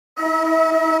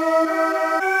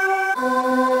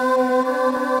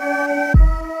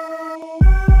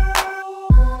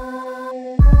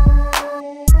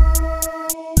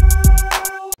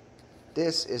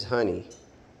this is Honey.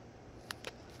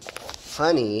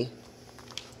 Honey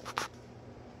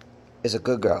is a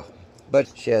good girl, but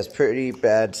she has pretty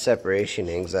bad separation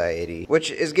anxiety,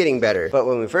 which is getting better. But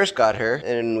when we first got her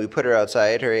and we put her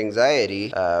outside, her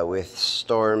anxiety with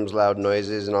storms, loud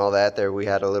noises and all that, we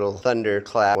had a little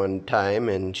thunderclap one time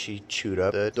and she chewed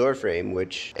up the door frame,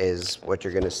 which is what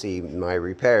you're gonna see my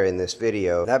repair in this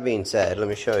video. That being said, let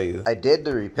me show you. I did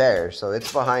the repair, so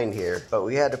it's behind here, but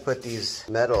we had to put these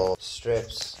metal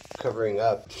strips covering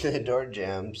up the door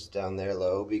jambs down there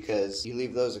low because you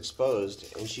leave those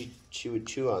exposed and she would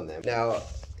chew on them. Now,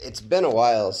 it's been a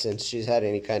while since she's had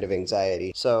any kind of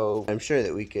anxiety, so I'm sure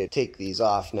that we could take these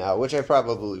off now, which I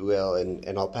probably will,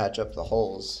 and I'll patch up the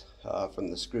holes from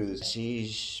the screws.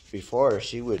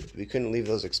 We couldn't leave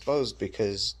those exposed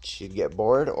because she'd get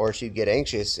bored or she'd get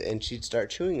anxious and she'd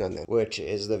start chewing on them, which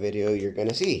is the video you're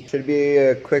gonna see. Should be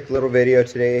a quick little video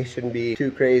today, shouldn't be too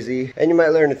crazy, and you might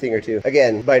learn a thing or two.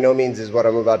 Again, by no means is what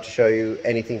I'm about to show you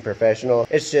anything professional.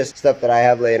 It's just stuff that I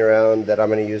have laying around that I'm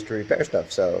gonna use to repair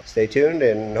stuff, so stay tuned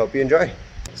and hope you enjoy.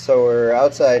 So we're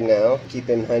outside now,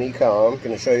 keeping Honey calm.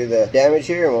 Gonna show you the damage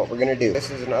here and what we're gonna do.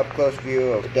 This is an up-close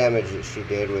view of the damage that she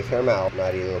did with her mouth.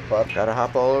 Naughty little pup. Gotta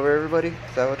hop all over everybody?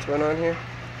 Is that what's going on here?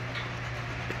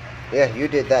 Yeah, you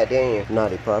did that, didn't you?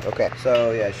 Naughty pup. Okay,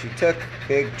 so yeah, she took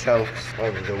big chunks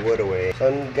of the wood away. So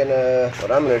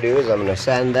what I'm gonna do is I'm gonna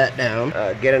sand that down,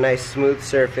 get a nice smooth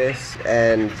surface,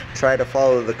 and try to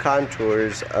follow the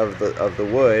contours of the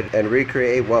wood and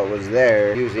recreate what was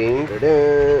there using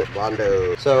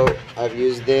Bondo. So I've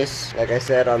used this, like I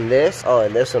said, on this. Oh,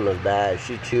 and this one was bad.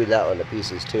 She chewed that one to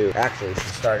pieces too. Actually, she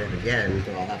started again,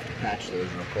 so I'll have to patch those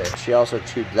real quick. She also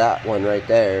chewed that one right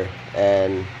there,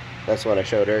 and that's what I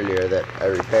showed earlier that I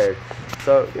repaired.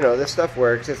 So, you know, this stuff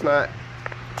works. It's not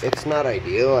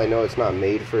ideal. I know it's not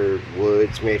made for wood.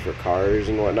 It's made for cars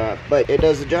and whatnot, but it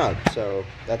does the job. So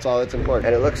that's all that's important,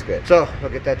 and it looks good. So I'll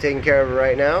get that taken care of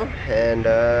right now, and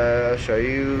I'll show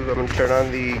you. I'm gonna turn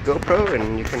on the GoPro,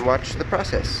 and you can watch the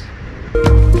process.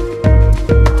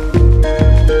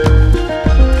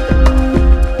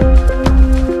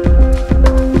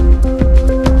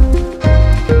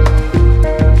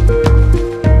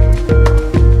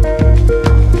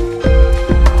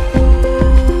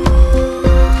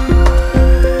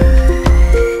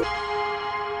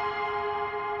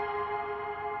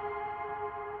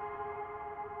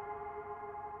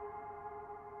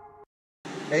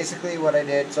 Basically what I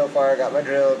did so far, I got my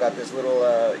drill, got this little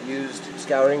used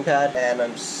scouring pad, and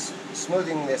I'm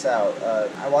smoothing this out.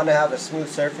 I want to have a smooth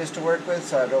surface to work with,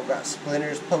 so I don't got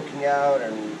splinters poking out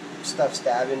and stuff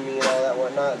stabbing me and all that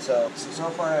whatnot. So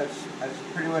far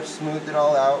I've pretty much smoothed it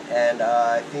all out, and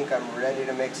I think I'm ready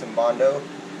to make some Bondo.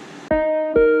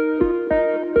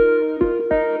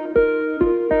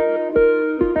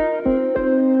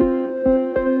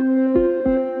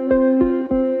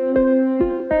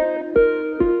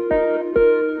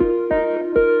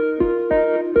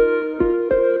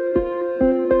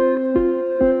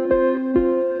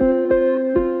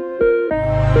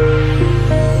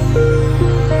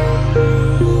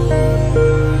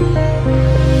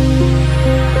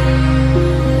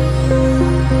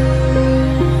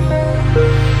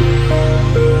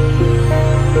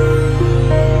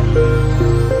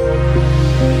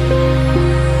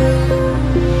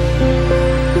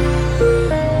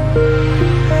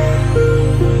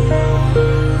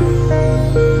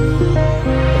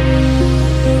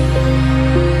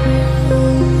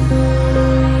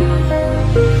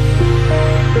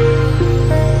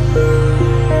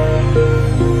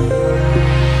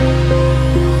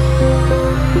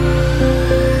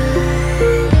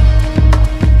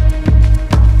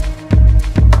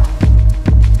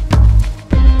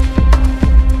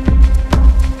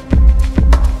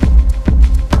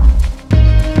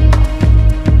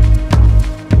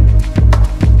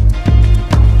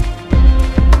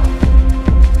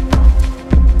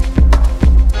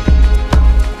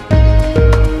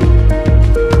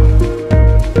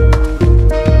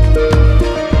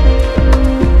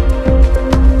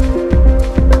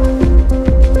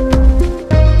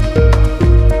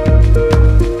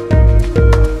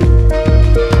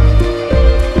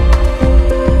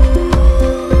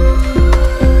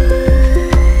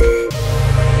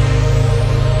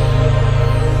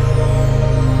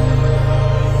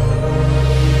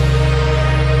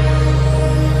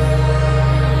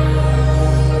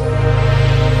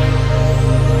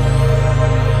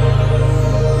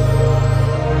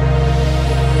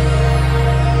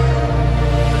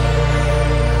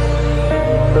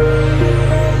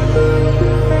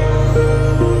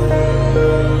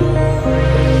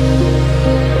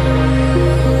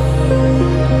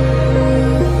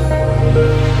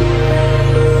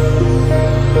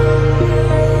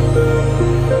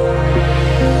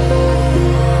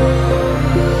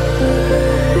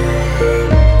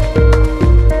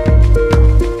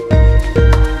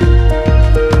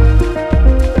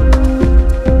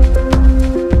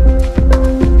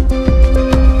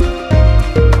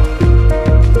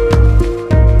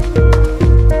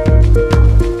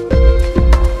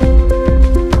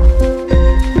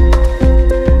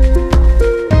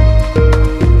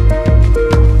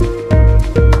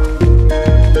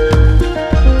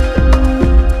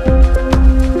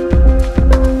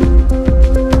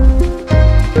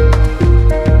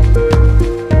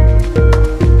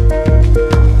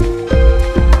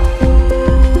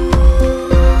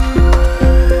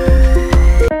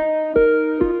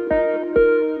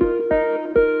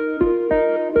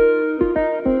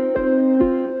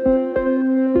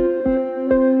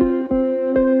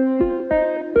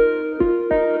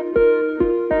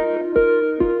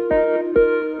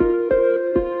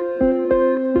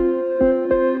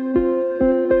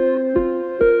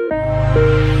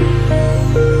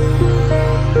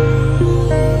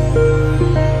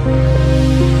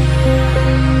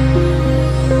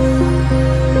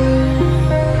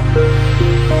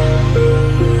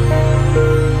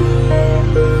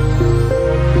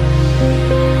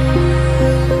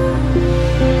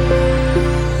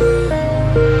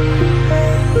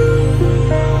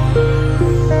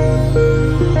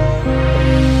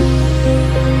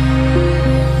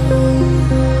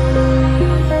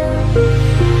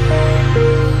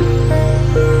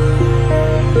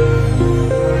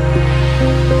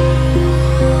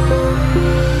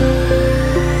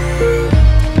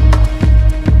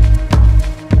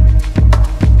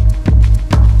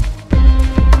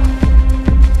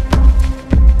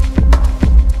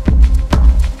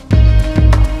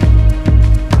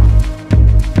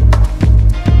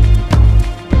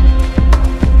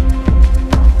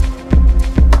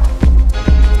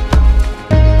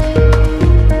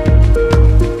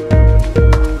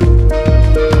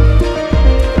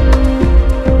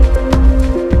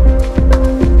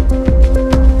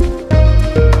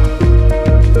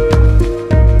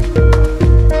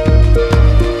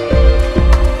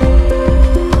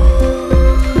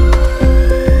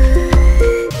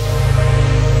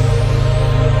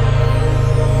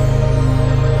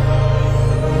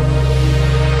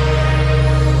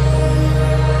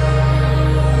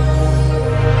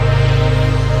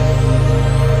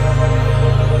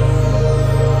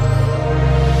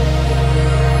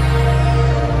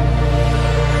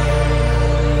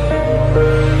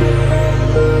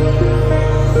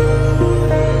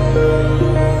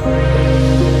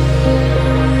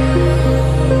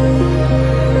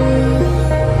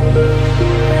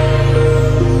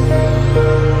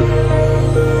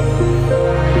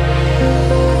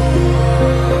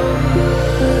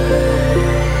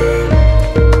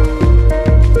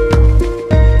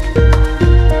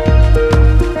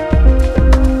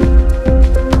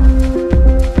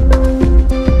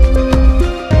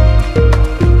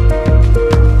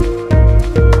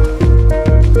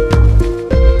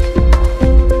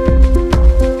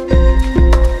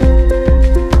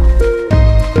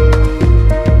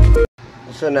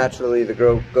 So naturally the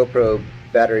GoPro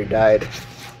battery died.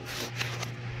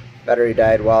 Battery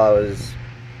died while I was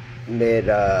mid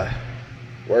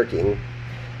working.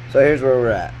 So here's where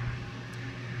we're at.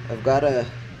 I've got a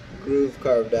groove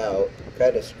carved out,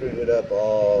 kind of screwed it up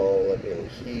all up in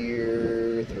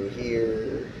here, through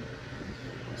here.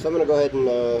 So I'm gonna go ahead and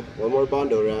one more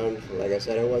Bondo round. Like I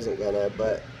said, I wasn't gonna,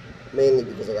 but mainly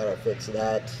because I gotta fix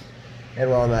that.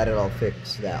 And while I'm at it, I'll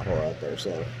fix that hole out there.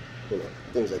 So, you know,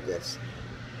 things like this.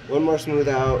 One more smooth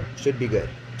out, should be good.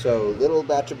 So, little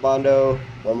batch of Bondo,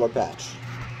 one more patch.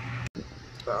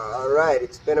 Alright,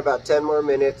 it's been about 10 more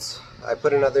minutes. I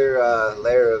put another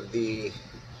layer of the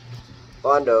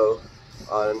Bondo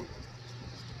on,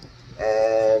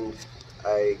 and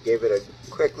I gave it a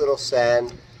quick little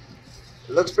sand.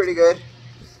 It looks pretty good.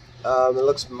 It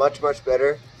looks much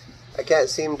better. I can't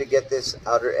seem to get this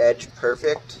outer edge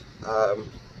perfect.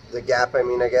 The gap, I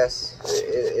mean, I guess,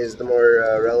 is the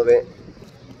more relevant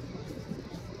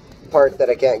part that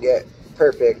I can't get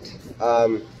perfect.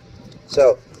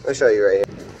 So, I'll show you right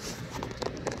here.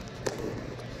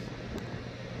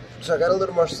 So I got a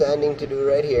little more sanding to do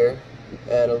right here,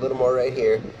 and a little more right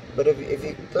here. But if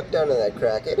you look down in that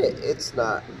crack, it's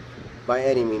not by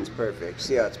any means perfect.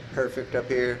 See how it's perfect up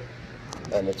here,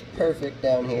 and it's perfect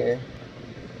down here.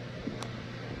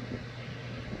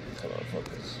 Come on,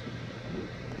 focus.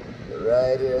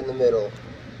 Right here in the middle,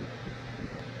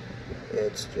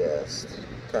 it's just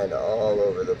kind of all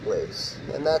over the place.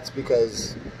 And that's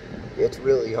because it's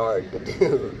really hard to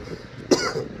do,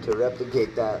 to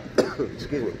replicate that,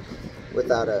 excuse me,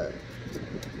 without a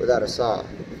saw.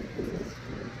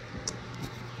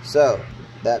 So,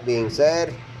 that being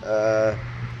said, a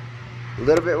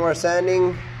little bit more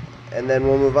sanding, and then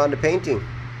we'll move on to painting.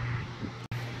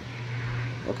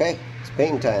 Okay, it's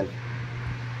painting time.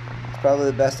 It's probably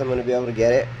the best I'm going to be able to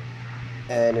get it,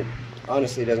 and it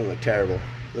honestly doesn't look terrible.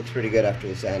 It looks pretty good after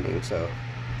the sanding. So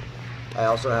I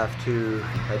also have to,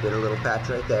 I did a little patch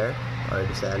right there,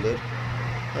 already sanded,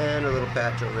 and a little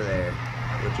patch over there,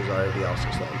 which is already also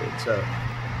sanded. So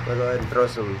I'm going to go ahead and throw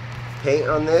some paint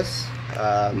on this.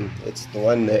 It's the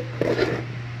one that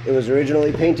it was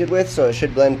originally painted with, so it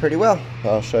should blend pretty well.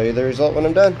 I'll show you the result when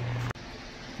I'm done.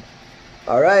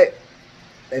 Alright,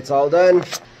 it's all done.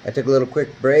 I took a little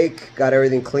quick break, got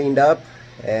everything cleaned up,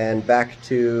 and back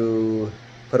to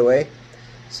put away.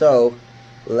 So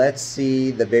let's see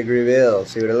the big reveal,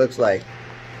 see what it looks like.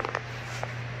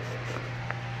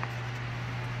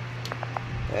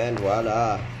 And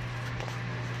voila.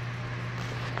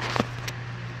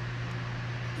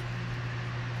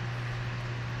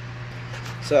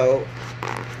 So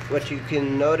what you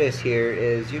can notice here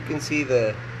is you can see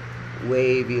the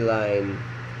wavy line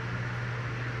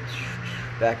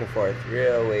back and forth,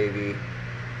 real wavy,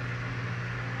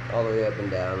 all the way up and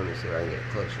down. Let me see if I can get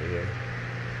closer here.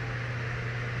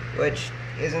 Which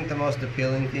isn't the most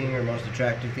appealing thing or most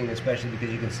attractive thing, especially because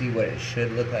you can see what it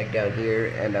should look like down here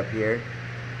and up here.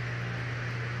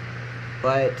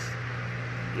 But,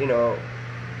 you know,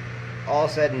 all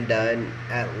said and done,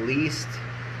 at least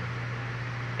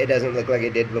it doesn't look like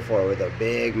it did before with a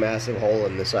big massive hole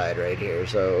in the side right here.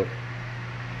 So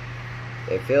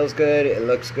it feels good, it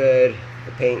looks good,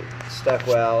 the paint stuck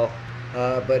well,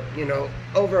 but you know,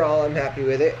 overall I'm happy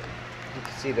with it. You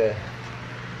can see the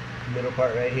middle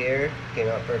part right here came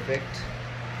out perfect,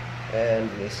 and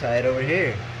this side over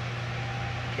here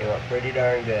came out pretty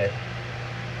darn good.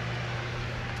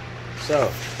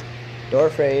 So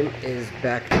door frame is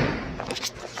back.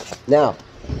 Now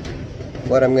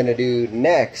what I'm gonna do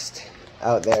next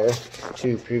out there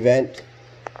to prevent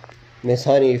Miss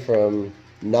Honey from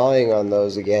gnawing on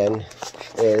those again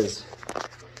is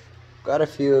got a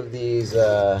few of these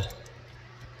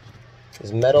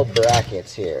metal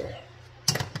brackets here,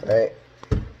 right?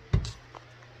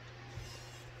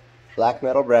 Black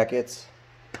metal brackets,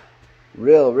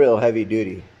 real heavy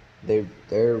duty. They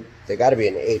got to be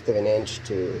 1/8 of an inch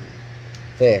too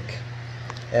thick.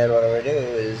 And what I'm gonna do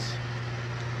is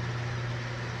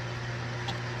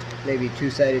maybe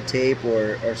two-sided tape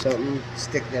or something,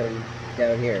 stick them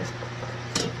down here,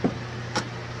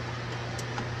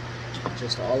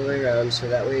 just all the way around, so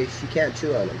that way she can't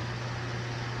chew on them.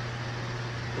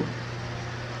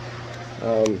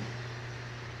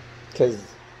 Because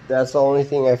that's the only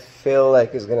thing I feel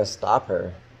like is gonna stop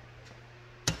her.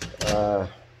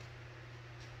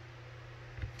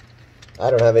 I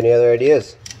don't have any other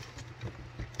ideas.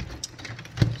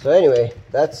 So anyway,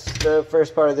 that's the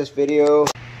first part of this video.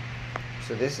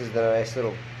 So this is the nice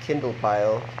little Kindle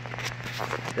pile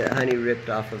that Honey ripped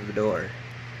off of the door.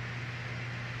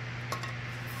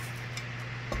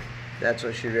 That's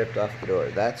what she ripped off the door.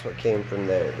 That's what came from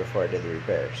there before I did the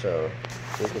repair. So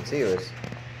you can see it was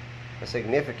a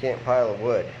significant pile of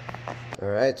wood.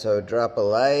 Alright, so drop a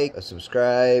like, a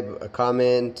subscribe, a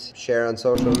comment, share on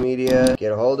social media,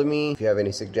 get a hold of me. If you have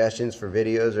any suggestions for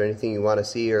videos or anything you want to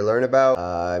see or learn about,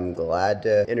 I'm glad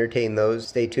to entertain those.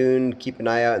 Stay tuned, keep an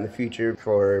eye out in the future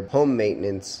for home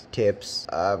maintenance tips.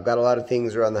 I've got a lot of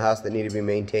things around the house that need to be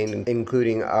maintained,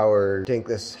 including our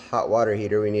tankless hot water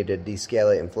heater. We need to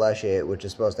descale it and flush it, which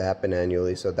is supposed to happen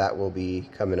annually, so that will be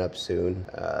coming up soon.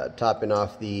 Topping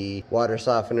off the water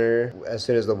softener as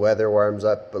soon as the weather warms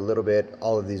up a little bit.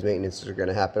 All of these maintenances are going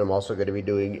to happen. I'm also going to be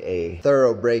doing a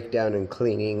thorough breakdown and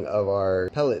cleaning of our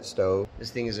pellet stove.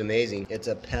 This thing is amazing. It's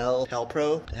a Pel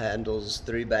Pro. It handles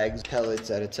 3 bags pellets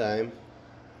at a time.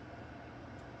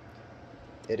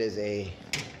 It is a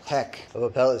heck of a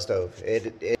pellet stove.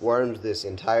 It warms this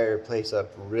entire place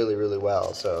up really, really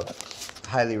well. So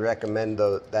highly recommend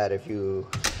that if you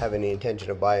have any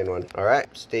intention of buying one. All right,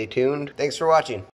 stay tuned. Thanks for watching.